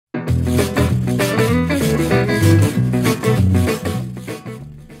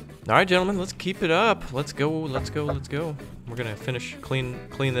All right, gentlemen, let's keep it up. Let's go. Let's go. Let's go. We're gonna finish clean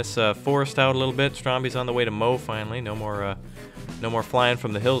this forest out a little bit. Stromby's on the way to mow finally. No more flying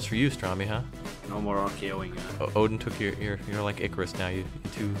from the hills for you, Stromby, huh? No more RKOing. Odin took you're like Icarus now. You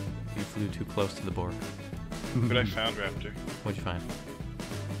flew too close to the board. But I found Raptor. What'd you find?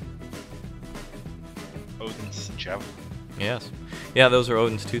 Odin's javelin. Yes. Yeah, those are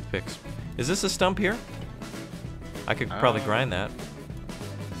Odin's toothpicks. Is this a stump here? I could probably grind that.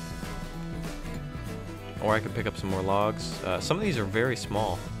 Or I could pick up some more logs. Some of these are very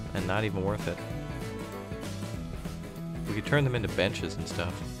small and not even worth it. We could turn them into benches and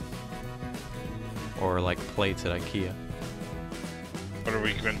stuff. Or like plates at IKEA. What are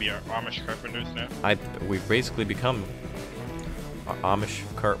we going to be, Amish carpenters now? We've basically become Amish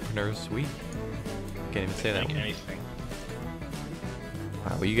carpenters. We can't even say that. Make anything.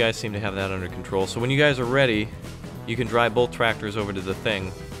 Alright, well you guys seem to have that under control. So when you guys are ready, you can drive both tractors over to the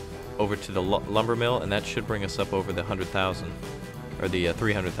thing. Over to the lumber mill, and that should bring us up over the 100,000, or the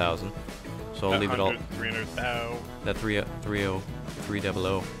 300,000. So I'll leave it all. 300,000. That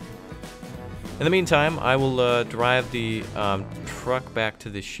 300. In the meantime, I will drive the truck back to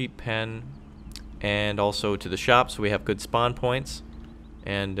the sheep pen, and also to the shop, so we have good spawn points.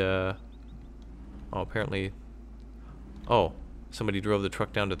 And oh, apparently, oh, somebody drove the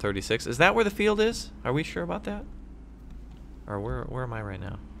truck down to 36. Is that where the field is? Are we sure about that? Or where am I right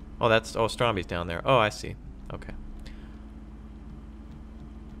now? Oh, that's Stromby's down there. Oh, I see. Okay.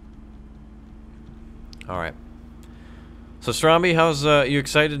 All right. So Stromby, how's you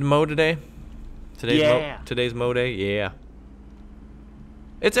excited to mow today? Today's mow day. Yeah.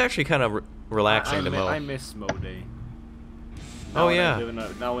 It's actually kind of relaxing to mow. I miss mow day. Oh yeah.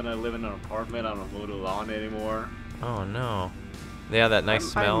 Now when I live in an apartment, I don't mow the lawn anymore. Oh no. Yeah, that nice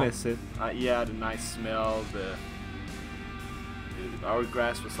smell. I miss it. Yeah, the nice smell. Our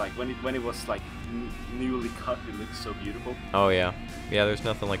grass was like when it was like newly cut, it looked so beautiful. Oh yeah, yeah. There's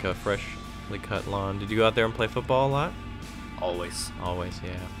nothing like a freshly cut lawn. Did you go out there and play football a lot? Always. Always,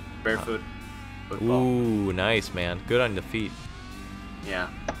 yeah. Barefoot. Football. Ooh, nice man. Good on the feet. Yeah.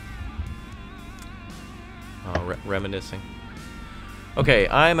 Oh, reminiscing. Okay,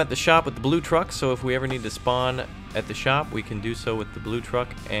 I'm at the shop with the blue truck, so if we ever need to spawn at the shop, we can do so with the blue truck,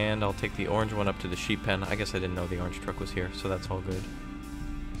 and I'll take the orange one up to the sheep pen. I guess I didn't know the orange truck was here, so that's all good.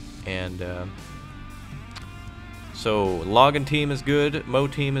 And so logging team is good, mow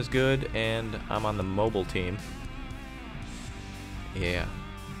team is good, and I'm on the mobile team. Yeah.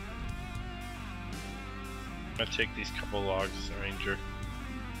 I'm gonna take these couple logs, Ranger.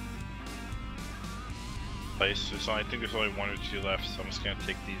 Place. So I think there's only one or two left, so I'm just gonna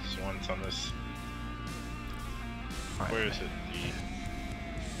take these ones on this. Right. Where is it?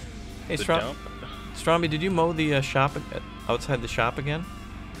 Hey, the dump? Stromby, did you mow the shop outside the shop again?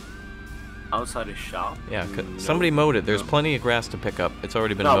 Outside the shop? Yeah, no, somebody mowed it. There's plenty of grass to pick up. It's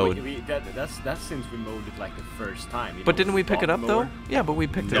already been mowed. That's since we mowed it like the first time. But didn't we pick it up though? Yeah, but we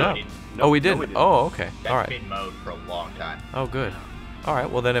picked it up. No, oh, we didn't. No, we didn't. Oh, okay. That's all right. been mowed for a long time. Oh, good. All right.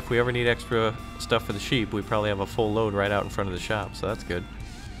 Well, then if we ever need extra stuff for the sheep, we probably have a full load right out in front of the shop. So that's good.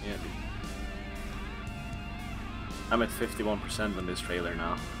 Yeah. I'm at 51% on this trailer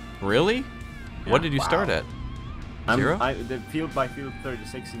now. Really? Yeah. What did you start at? 0? The field by field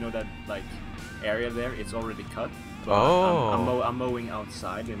 36, you know that like area there, it's already cut. But Oh. I'm mowing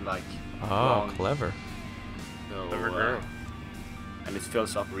outside in like. Oh, clever. So, Clever girl. and it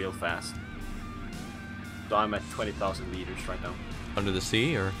fills up real fast. So I'm at 20,000 liters right now. Under the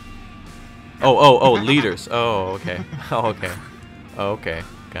sea or? Oh, liters. Oh, okay. Oh, okay. Oh, okay.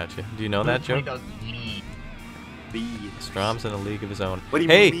 Gotcha. Do you know that joke? Strom's in a league of his own. What do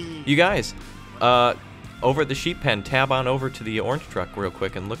you hey, mean? you guys, over at the sheep pen, tab on over to the orange truck real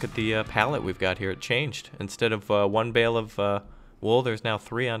quick and look at the pallet we've got here. It changed. Instead of one bale of wool, there's now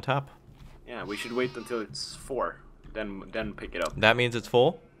 3 on top. Yeah, we should wait until it's 4, then pick it up. That means it's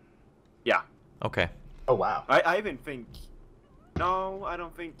full? Yeah. Okay. Oh wow. I even think. No, I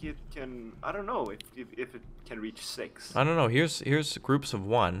don't think it can. I don't know if it can reach 6. I don't know. Here's groups of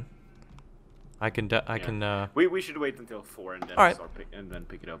 1. I can. We should wait until 4 and then All right. and then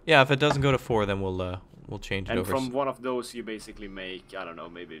pick it up. Yeah, if it doesn't go to 4, then we'll change it And over. from one of those, you basically make, I don't know,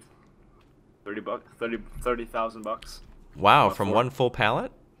 maybe 30,000 bucks. Wow, from 1 full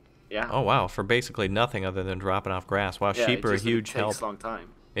pallet? Yeah. Oh wow, for basically nothing other than dropping off grass. Wow, Yeah, sheep are a it huge help. takes a long time.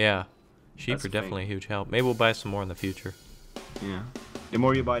 Yeah, sheep That's are the thing. definitely a huge help. Maybe we'll buy some more in the future. Yeah. The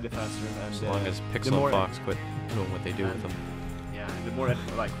more you buy, the faster. And As long as Pixel and Fox quit doing what they do with them. Yeah, the more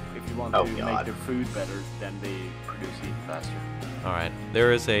like if you want to make their food better, then they produce it faster. All right,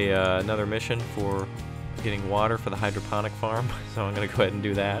 there is a another mission for getting water for the hydroponic farm, so I'm gonna go ahead and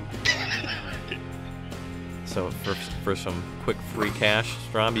do that. So for some quick free cash,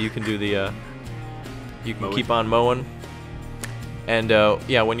 Stromby, you can do the you can keep on mowing. And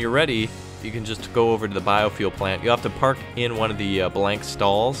yeah, when you're ready, you can just go over to the biofuel plant. You have to park in one of the blank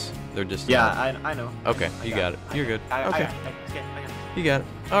stalls. They're just Yeah, I know. Okay, you got it. You're good. Okay, I you got it.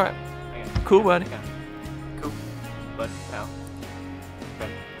 All right, got cool, buddy. Cool. Buddy. Ow.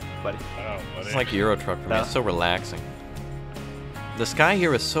 Buddy. Oh, buddy. It's like Euro Truck for me. It's so relaxing. The sky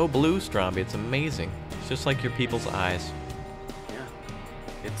here is so blue, Stromby. It's amazing. It's just like your people's eyes. Yeah.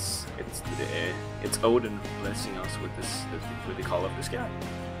 It's Odin blessing us with with the color of the sky.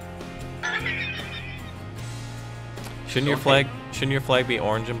 Shouldn't your flag be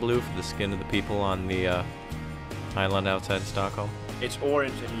orange and blue for the skin of the people on the island outside of Stockholm? It's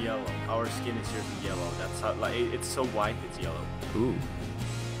orange and yellow. Our skin is here yellow. That's how, like, it's so white it's yellow. Ooh.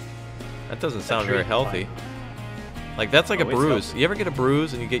 That doesn't sound very healthy. Like, that's like a bruise. You ever get a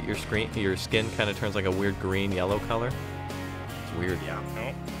bruise and you get your skin kind of turns like a weird green yellow color? It's weird. Yeah.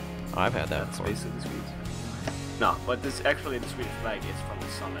 No. Oh, I've had that That's before. basically the Swedish. No, but this actually the Swedish flag is from the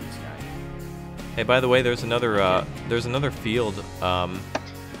sun and the sky. Hey, by the way, there's another field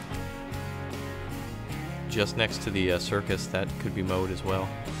just next to the circus that could be mowed as well.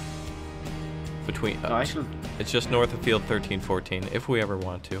 Between No, actually, it's just north of field 1314 if we ever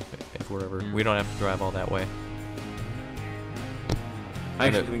want to. If we're ever we don't have to drive all that way. I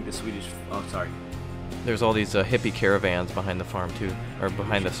actually think the Swedish. Oh, sorry. There's all these hippie caravans behind the farm too, or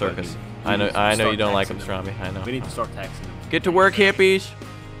behind the circus. We I need to know you start don't like them, taxing them. Stromby. I know. We need to start taxing them. Get to work, hippies.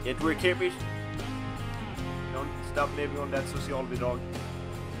 Get to work, hippies. Don't stop living on that socialbidrag.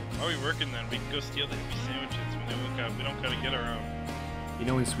 Are we working then? We can go steal the hippie sandwiches when we don't gotta get our own. You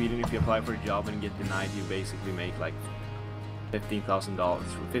know, in Sweden, if you apply for a job and get denied, you basically make like $15,000,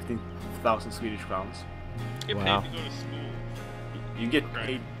 15,000 Swedish crowns. Get Wow. paid to go to school. You get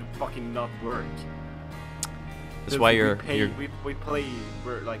paid to fucking not work. That's why you're we play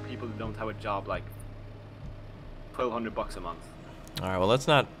we're like people who don't have a job like $1,200 a month. All right. Well, let's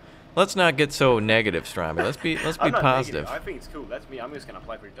not get so negative, Stromby. Let's be I'm not positive. negative. I think it's cool. That's me. I'm just gonna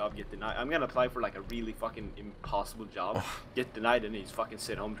apply for a job, get denied. I'm gonna apply for like a really fucking impossible job, get denied, and just fucking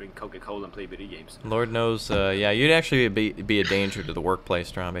sit home, drink Coca-Cola, and play video games. Lord knows, yeah, you'd actually be a danger to the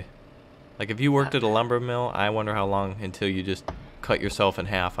workplace, Stromby. Like if you worked at a lumber mill, I wonder how long until you just cut yourself in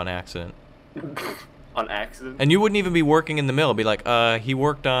half on accident. On accident. And you wouldn't even be working in the mill. It'd be like, he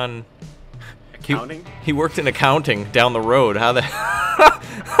worked on Accounting. He worked in accounting down the road. How the?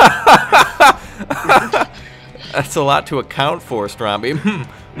 That's a lot to account for, Stromby.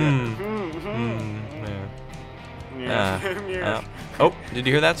 Oh, did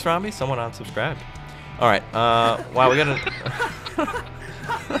you hear that, Stromby? Someone unsubscribed. All right. Wow, we gotta.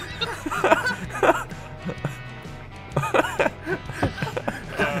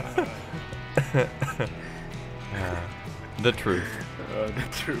 The truth. The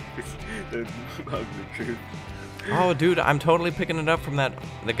truth. The truth. Oh, dude, I'm totally picking it up from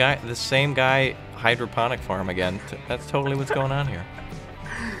the same guy, hydroponic farm again. That's totally what's going on here.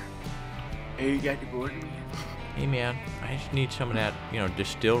 Hey, you got the board? Hey, man, I just need some of that,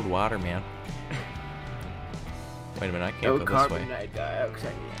 distilled water, man. Wait a minute, I can't go this way. I'm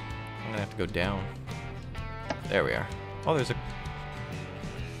gonna have to go down. There we are. Oh, there's a.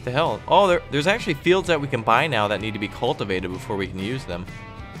 The hell? Oh, there's actually fields that we can buy now that need to be cultivated before we can use them.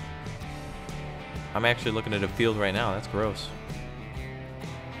 I'm actually looking at a field right now. That's gross.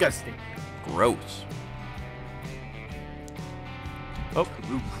 Disgusting. Gross. Oh.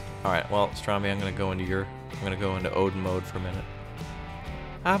 All right. Well, Stromby, I'm gonna go into Odin mode for a minute.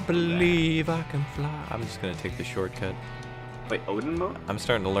 I believe I can fly. I'm just gonna take the shortcut. Wait, Odin mode? I'm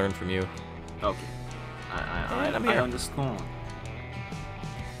starting to learn from you. Okay. I understand.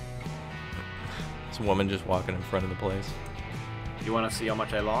 This woman just walking in front of the place. You want to see how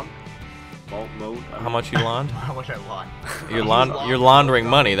much I lawn? Mode? How much you lawned? How much I lawn? You're laundering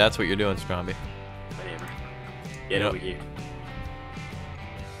money. That's what you're doing, Stromby. Whatever. Get over here.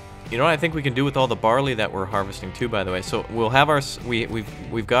 You know what I think we can do with all the barley that we're harvesting too, by the way. So we'll have our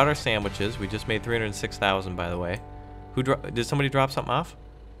we've got our sandwiches. We just made 306,000, by the way. Did somebody drop something off?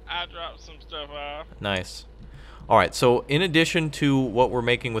 I dropped some stuff off. Nice. All right. So in addition to what we're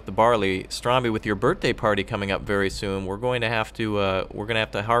making with the barley, Stromby, with your birthday party coming up very soon, we're going to have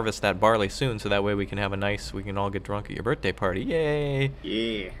to harvest that barley soon, so that way we can all get drunk at your birthday party. Yay!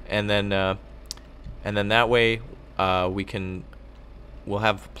 Yeah. And then that way we'll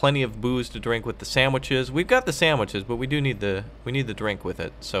have plenty of booze to drink with the sandwiches. We've got the sandwiches, but we need the drink with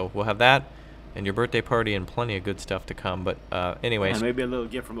it. So we'll have that and your birthday party and plenty of good stuff to come. But anyways, and maybe a little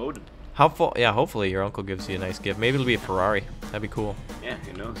gift from Odin. How full? Yeah, hopefully your uncle gives you a nice gift. Maybe it'll be a Ferrari. That'd be cool. Yeah,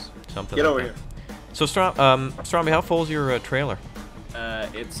 who knows? Something Get like over that. here. So, Stromby, how full is your trailer?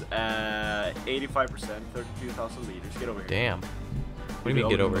 It's 85%, 32,000 liters. Get over here. Damn. What do you mean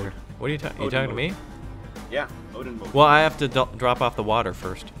get Odin over mode. here? What are you, you Odin talking to mode. me? Yeah, Odin mode. Well, I have to drop off the water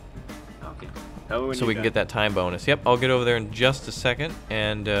first, Okay. Tell me when so you're we can done. get that time bonus. Yep, I'll get over there in just a second,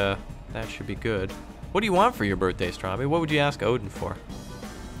 and that should be good. What do you want for your birthday, Stromby? What would you ask Odin for?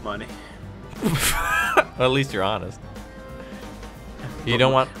 Money. Well, at least you're honest. You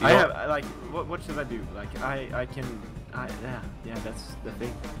don't want. You I don't- have like what should I do? Like yeah, that's the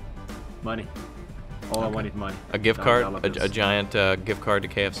thing. Money. All I want is money. a gift No card, relatives. a giant gift card to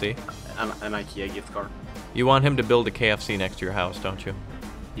KFC. An IKEA gift card. You want him to build a KFC next to your house, don't you?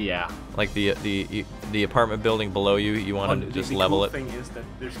 Yeah. Like the apartment building below you. You want him to just level cool it, thing is that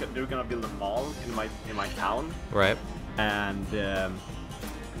they're gonna build a mall in my town, right? and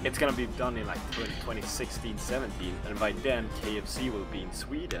it's gonna be done in like 2016, 17, and by then KFC will be in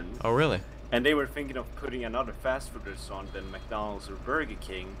Sweden. Oh, really? And they were thinking of putting another fast food restaurant than McDonald's or Burger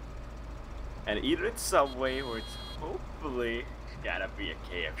King. And either it's Subway or it's hopefully gotta be a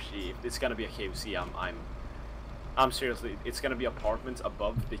KFC. If it's gonna be a KFC, I'm seriously, it's gonna be apartments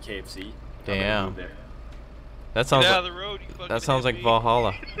above the KFC. I'm gonna Damn. move there. That sounds Get like, out of the road, you fucking that sounds like hippie.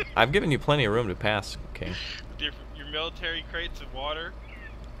 Valhalla. I've given you plenty of room to pass, King. With your military crates of water.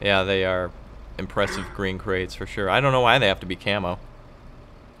 Yeah, they are impressive green crates for sure. I don't know why they have to be camo.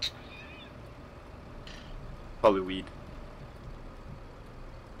 Probably weed.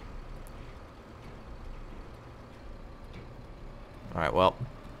 Alright, well,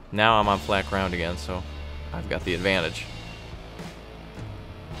 now I'm on flat ground again, so I've got the advantage.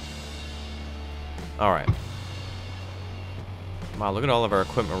 Alright. Wow, look at all of our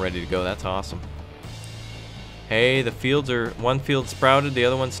equipment ready to go. That's awesome. Hey, the fields are... One field sprouted, the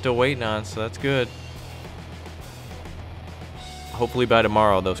other one's still waiting on, so that's good. Hopefully by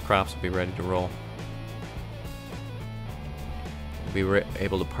tomorrow, those crops will be ready to roll. We'll be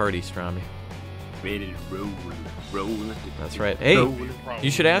able to party, Stromby. Ready to roll. That's right. Hey, Roll.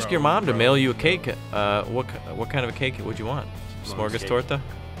 you should ask your mom to mail you a cake. What kind of a cake would you want? Smorgastorta?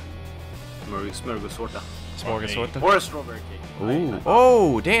 Smorgastorta. Smorgastorta? Or a strawberry cake. Ooh.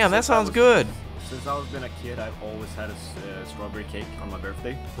 Oh, damn, that Since I sounds was- good. Since I was been a kid, I've always had a strawberry cake on my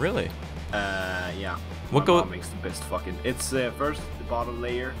birthday. Really? Yeah. What My mom makes the best fucking. It's first the bottom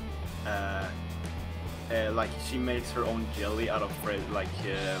layer. Like she makes her own jelly out of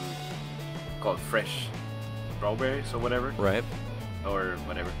called fresh strawberries or whatever, Right. or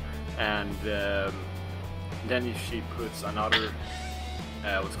whatever, and then she puts another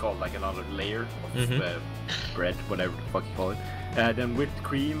what's called like another layer of bread, whatever the fuck you call it. Then whipped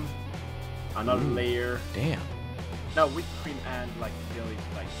cream, another layer. Damn. No, whipped cream and like jelly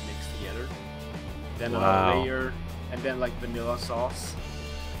like mixed together. Then Wow. another layer, and then like vanilla sauce.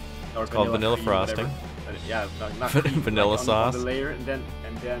 Or It's called vanilla cream, frosting. whatever. Yeah, not cream, Vanilla like sauce. on the layer, and then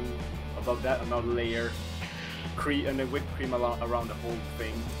above that another layer, cream, and then whipped cream around the whole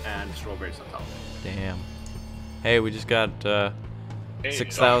thing, and strawberries on top. Damn. Hey, we just got Hey,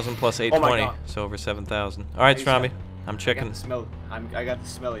 6,000 plus my 820, God. so over 7,000. All right, Hey, Stromby, Sam. I'm I checking. got the smell. I got the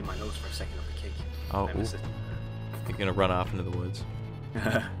smell in my nose for a second of the cake. Oh, I miss ooh. it. You're gonna run off into the woods.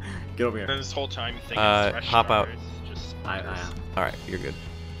 Get over Then here. this whole time you think it's fresh hop out. strawberries, Just I am. All right, you're good.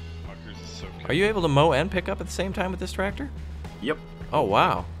 fuckers is so good. Are you able to mow and pick up at the same time with this tractor? Yep. Oh,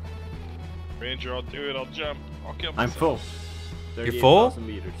 wow. Ranger, I'll do it. I'll jump. I'll kill I'm myself. full. You're full? 38,000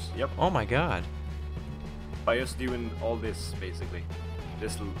 liters. Yep. Oh my God. By just doing all this basically,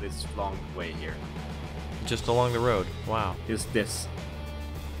 this long way here. Just along the road. Wow. Is this?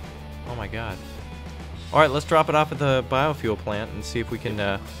 Oh my God. All right, let's drop it off at the biofuel plant and see if we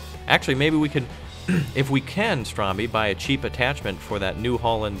can. Actually, maybe we can, if we can, Stromby, buy a cheap attachment for that New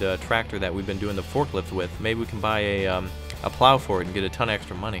Holland tractor that we've been doing the forklift with. Maybe we can buy a plow for it and get a ton of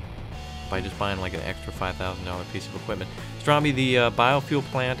extra money by just buying like an extra $5,000 piece of equipment. Stromby, the biofuel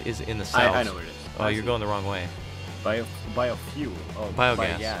plant is in the south. I know where it is. Oh, I you're see. going the wrong way. Biofuel. Oh,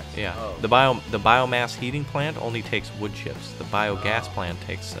 Biogas. biogas. Yeah. Oh. The biomass heating plant only takes wood chips. The biogas plant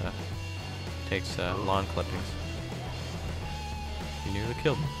takes lawn clippings. You nearly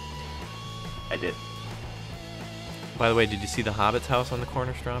killed me. I did. By the way, did you see the Hobbit's house on the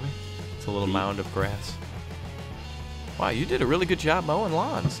corner, Stromby? It's a little mound of grass. Wow, you did a really good job mowing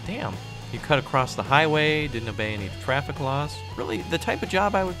lawns. Damn. You cut across the highway, didn't obey any traffic laws. Really, the type of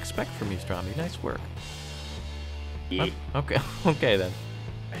job I would expect from you, Stromby. Nice work. Yeah. Okay, okay then.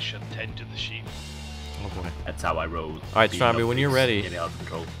 I should tend to the sheep. Oh boy. That's how I roll. All right, Stromby, when you're ready, Get out of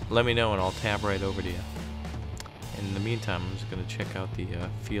control. let me know and I'll tab right over to you. In the meantime, I'm just going to check out the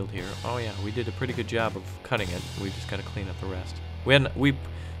field here. Oh yeah, we did a pretty good job of cutting it. We just got to clean up the rest.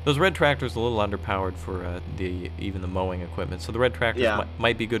 Those red tractors are a little underpowered for even the mowing equipment. So the red tractors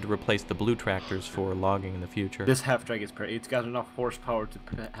might be good to replace the blue tractors for logging in the future. This half track is it's got enough horsepower to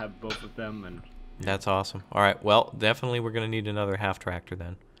have both of them, and that's awesome. All right, well, definitely we're going to need another half tractor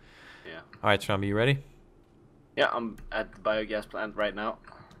then. Yeah. All right, Stromby, you ready? Yeah, I'm at the biogas plant right now.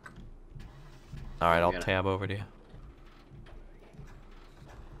 All right, I'll tab over to you.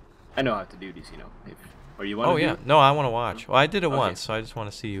 I know how to do this, you know. Or you want to yeah. No, I want to watch. Well, I did it once, so I just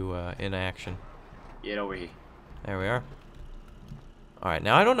want to see you in action. Get over here. There we are. All right,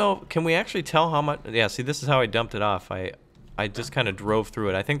 now I don't know. Can we actually tell how much? Yeah, see, this is how I dumped it off. I just kind of drove through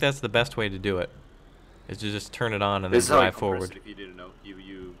it. I think that's the best way to do it, is to just turn it on and then drive forward. If you didn't know,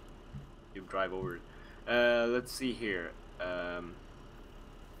 you drive over it. Let's see here.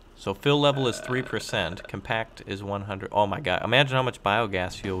 So fill level is 3%. Compact is 100. Oh my god! Imagine how much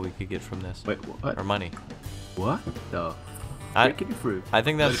biogas fuel we could get from this. Wait, what? Or money. What the? I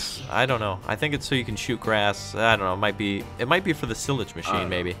think that's. I don't know. I think it's so you can shoot grass. I don't know. It might be for the silage machine,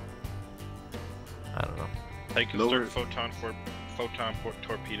 maybe. I don't know. I can start photon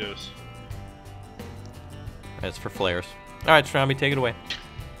torpedoes. It's for flares. All right, Stromby, take it away.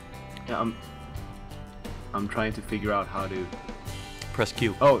 Yeah, I'm trying to figure out how to press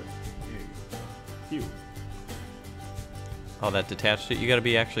Q. Oh, Q. Oh, that detached it. You got to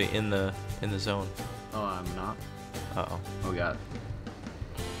be actually in the zone. Oh, I'm not. Uh-oh. Oh god.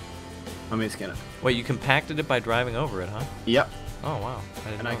 I mean, it's gonna. Wait, you compacted it by driving over it, huh? Yep. Oh wow.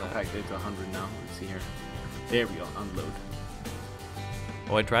 I compacted it to 100 now. Let's see here. There we go. Unload.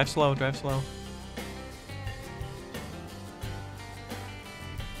 Oh, wait, drive slow. Drive slow.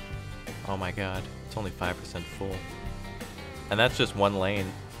 Oh my god. It's only 5% full. And that's just one lane.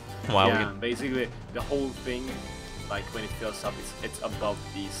 Wow. Yeah, basically the whole thing, like when it fills up, it's above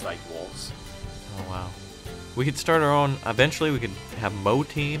these like walls. Oh wow. We could start our own. Eventually, we could have mow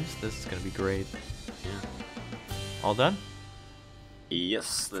teams. This is gonna be great. Yeah. All done?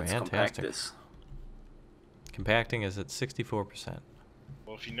 Yes. Let's compact this. Compacting is at 64%.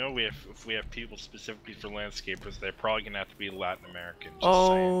 Well, if we have people specifically for landscapers, they're probably gonna have to be Latin American.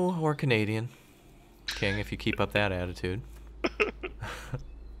 Oh, or Canadian. King, if you keep up that attitude.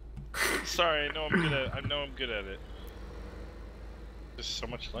 Sorry, I know I'm good at it. There's so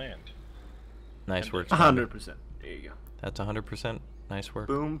much land. Nice work. 100%. There you go. That's 100%. Nice work.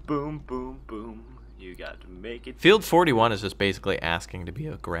 Boom, boom, boom, boom. You got to make it. Field 41 is just basically asking to be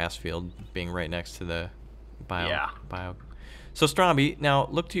a grass field, being right next to the bio. So Stromby, now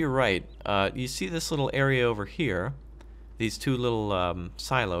look to your right. You see this little area over here? These two little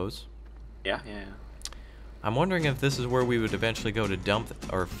silos. Yeah. I'm wondering if this is where we would eventually go to dump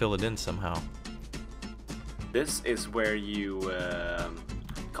or fill it in somehow. This is where you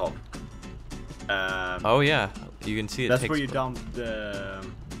oh yeah, you can see it. That's where you dump the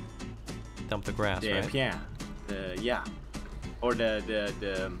grass, right? Yeah. Or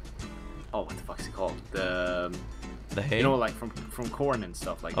the oh, what the fuck is it called? The hay. You know, like from corn and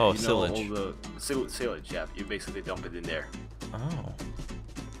stuff like that. Oh, you silage. Know, all the silage. Yeah, you basically dump it in there. Oh.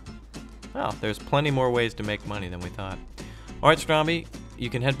 Well, there's plenty more ways to make money than we thought. All right, Stromby, you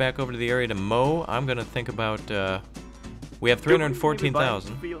can head back over to the area to mow. I'm gonna think about. We have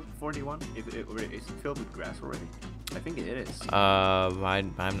 314,000. Field 41. Is it filled with grass already? I think it is.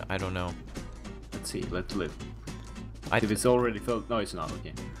 I don't know. Let's see. Let's live. If it's already filled, no, it's not.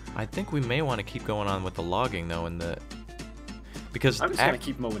 Okay. I think we may want to keep going on with the logging though, because I'm just gonna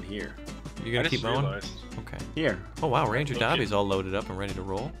keep mowing here. You're gonna keep mowing? Okay. Here. Oh wow, Ranger Dobby's all loaded up and ready to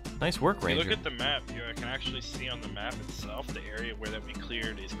roll. Nice work, Ranger. Look at the map. I can actually see on the map itself the area where that we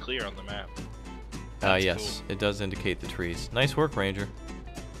cleared is clear on the map. Yes, cool. It does indicate the trees. Nice work, Ranger.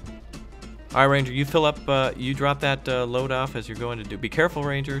 All right, Ranger, you fill up. You drop that load off as you're going to do. Be careful,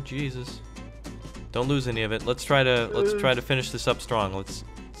 Ranger. Jesus. Don't lose any of it. Let's try to finish this up strong. Let's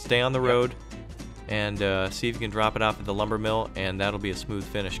stay on the road and see if you can drop it off at the lumber mill, and that'll be a smooth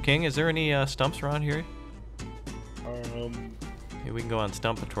finish. King, is there any stumps around here? Maybe we can go on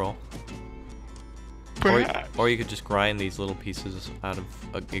stump patrol. Or you could just grind these little pieces out of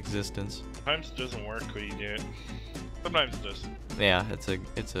existence. Sometimes it doesn't work when you do it. Sometimes it does. Yeah, it's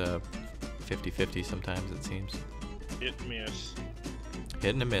a 50-50 sometimes, it seems. Hit and miss.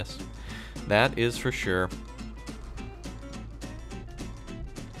 Hit and a miss. That is for sure.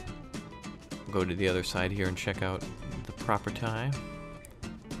 We'll go to the other side here and check out the proper time.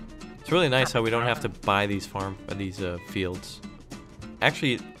 It's really nice how we don't have to buy these fields.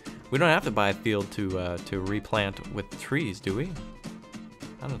 Actually, we don't have to buy a field to replant with trees, do we?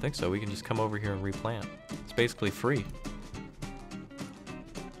 I don't think so. We can just come over here and replant. It's basically free.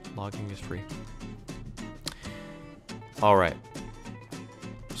 Logging is free. All right.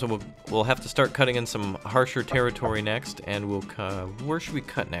 So we'll have to start cutting in some harsher territory next, and we'll where should we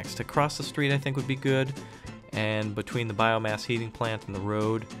cut next? Across the street, I think would be good, and between the biomass heating plant and the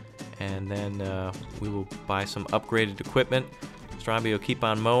road, and then we will buy some upgraded equipment. Stromby will keep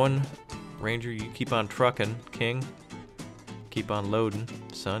on mowing. Ranger, you keep on trucking. King, keep on loading.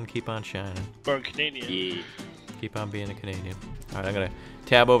 Sun, keep on shining. Born Canadian. Yeah. Keep on being a Canadian. All right, I'm gonna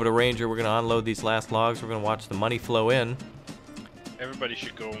tab over to Ranger. We're gonna unload these last logs. We're gonna watch the money flow in. Everybody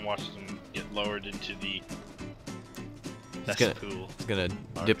should go and watch them get lowered into the cesspool. It's gonna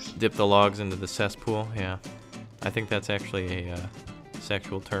dip the logs into the cesspool. Yeah, I think that's actually a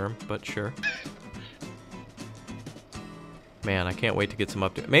sexual term, but sure. Man, I can't wait to get some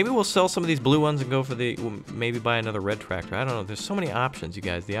updates. Maybe we'll sell some of these blue ones and go for the maybe buy another red tractor. I don't know. There's so many options, you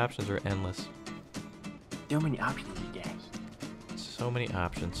guys. The options are endless. So many options, you guys. So many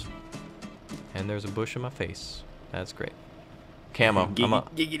options. And there's a bush in my face. That's great. Camo.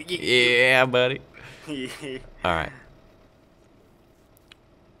 Yeah, buddy. All right.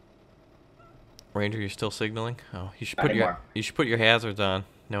 Ranger, you're still signaling? Oh, you should put your hazards on,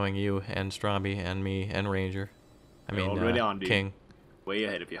 knowing you and Stromby and me and Ranger. I mean, already on, dude. King. Way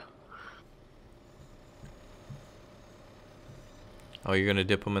ahead of you. Oh, you're gonna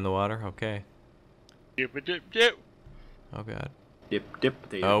dip them in the water? Okay. Dip, dip, dip. Oh God. Dip.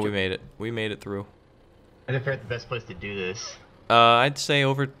 Oh, we made it. We made it through. I think we're at the best place to do this. I'd say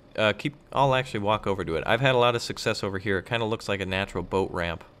over. I'll actually walk over to it. I've had a lot of success over here. It kind of looks like a natural boat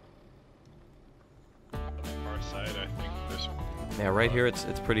ramp. On the far side, I think this. Yeah, right here it's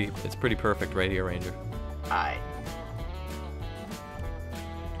pretty perfect right here, Ranger. Aye.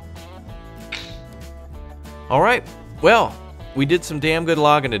 All right. Well, we did some damn good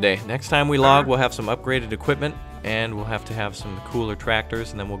logging today. Next time we log, we'll have some upgraded equipment, and we'll have to have some cooler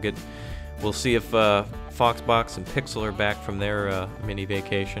tractors, and then we'll see if Foxbox and Pixel are back from their mini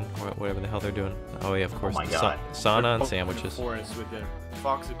vacation, or whatever the hell they're doing. Oh yeah, of course. my God. Sauna and sandwiches. Forest with the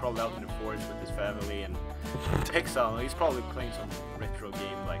Fox is probably out in the forest with his family, and Pixel, he's probably playing some retro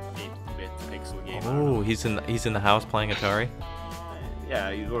game like 8-bit Pixel game. Oh, he's in the house playing Atari.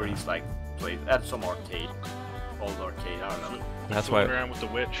 Yeah, he's like played at some arcade, old arcade. I don't know. That's Going why. around with the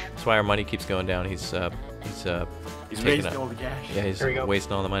witch. That's why our money keeps going down. He's He's taking wasting up- all the cash. Yeah, he's There we go.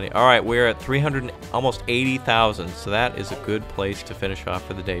 wasting all the money. All right, we're at 300, almost 80,000. So that is a good place to finish off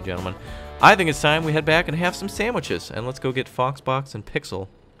for the day, gentlemen. I think it's time we head back and have some sandwiches, and let's go get Foxbox and Pixel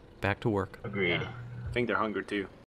back to work. Agreed. I think they're hungry too.